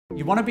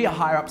You want to be a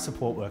Hireup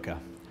support worker.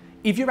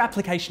 If your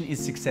application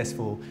is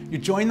successful, you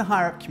join the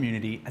Hireup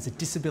community as a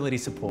disability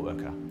support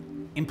worker,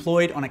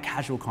 employed on a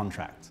casual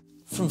contract.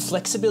 From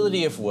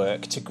flexibility of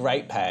work to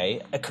great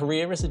pay, a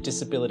career as a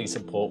disability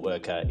support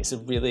worker is a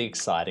really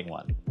exciting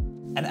one.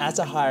 And as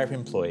a Hireup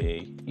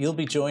employee, you'll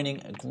be joining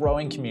a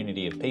growing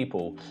community of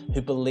people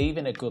who believe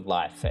in a good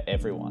life for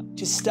everyone.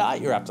 To start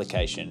your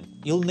application,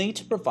 you'll need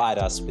to provide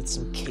us with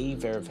some key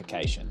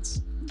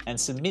verifications and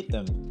submit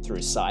them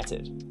through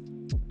Cited.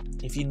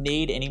 If you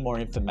need any more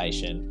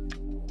information,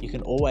 you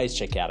can always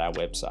check out our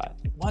website.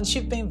 Once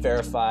you've been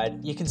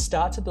verified, you can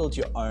start to build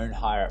your own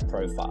Hireup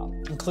profile,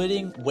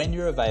 including when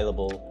you're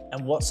available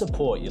and what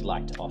support you'd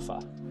like to offer.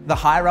 The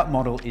Hireup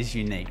model is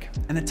unique,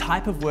 and the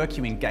type of work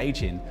you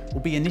engage in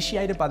will be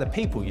initiated by the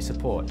people you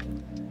support.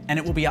 And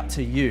it will be up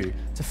to you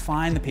to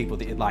find the people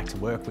that you'd like to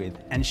work with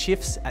and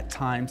shifts at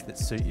times that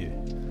suit you.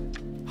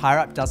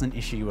 Hireup doesn't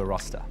issue you a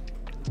roster.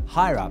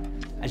 Hireup,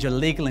 as your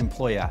legal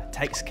employer,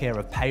 takes care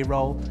of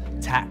payroll,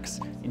 tax,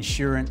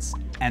 insurance,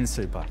 and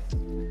super.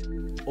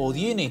 All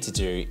you need to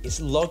do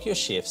is log your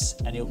shifts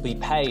and you'll be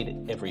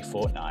paid every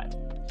fortnight.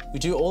 We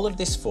do all of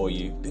this for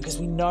you because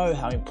we know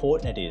how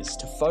important it is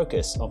to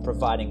focus on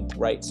providing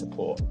great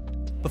support.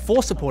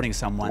 Before supporting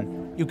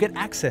someone, you'll get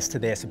access to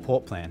their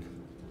support plan.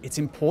 It's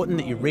important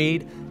that you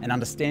read and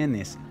understand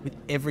this with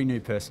every new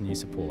person you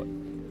support.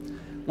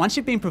 Once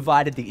you've been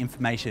provided the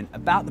information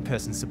about the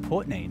person's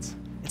support needs,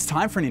 it's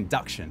time for an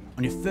induction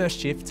on your first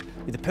shift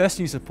with the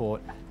person you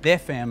support, their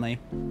family,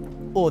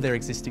 or their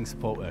existing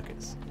support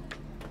workers.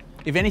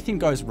 If anything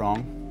goes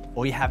wrong,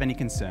 or you have any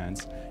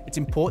concerns, it's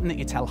important that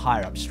you tell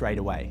Hireup straight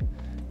away.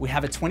 We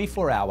have a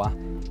 24-hour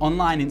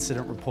online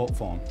incident report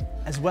form,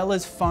 as well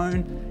as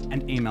phone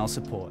and email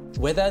support.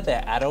 Whether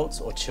they're adults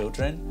or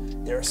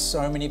children, there are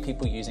so many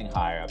people using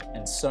Hireup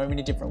and so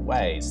many different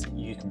ways that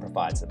you can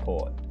provide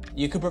support.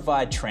 You could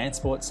provide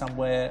transport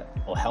somewhere,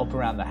 or help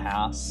around the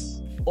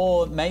house,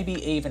 or maybe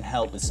even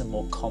help with some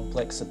more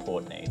complex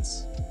support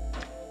needs.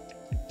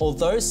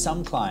 Although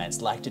some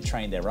clients like to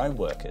train their own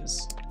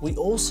workers, we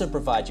also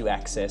provide you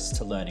access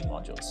to learning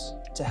modules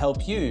to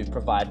help you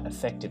provide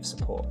effective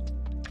support.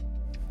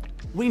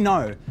 We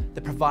know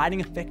that providing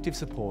effective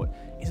support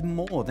is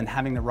more than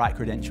having the right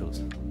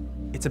credentials.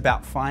 It's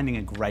about finding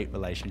a great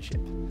relationship.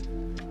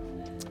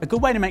 A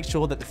good way to make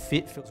sure that the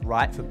fit feels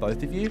right for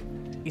both of you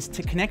is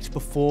to connect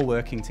before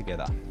working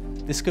together.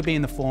 This could be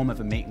in the form of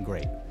a meet and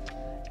greet.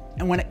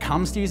 And when it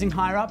comes to using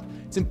Hireup,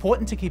 it's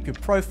important to keep your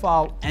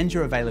profile and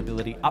your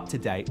availability up to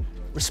date,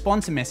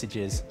 respond to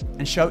messages,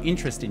 and show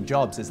interest in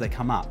jobs as they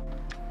come up.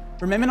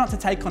 Remember not to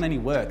take on any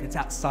work that's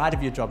outside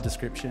of your job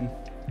description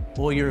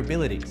or your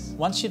abilities.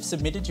 Once you've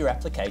submitted your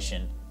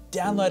application,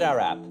 download our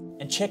app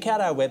and check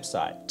out our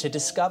website to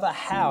discover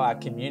how our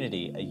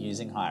community are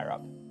using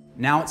Hireup.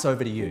 Now it's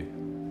over to you.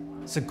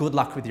 So good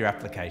luck with your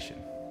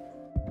application.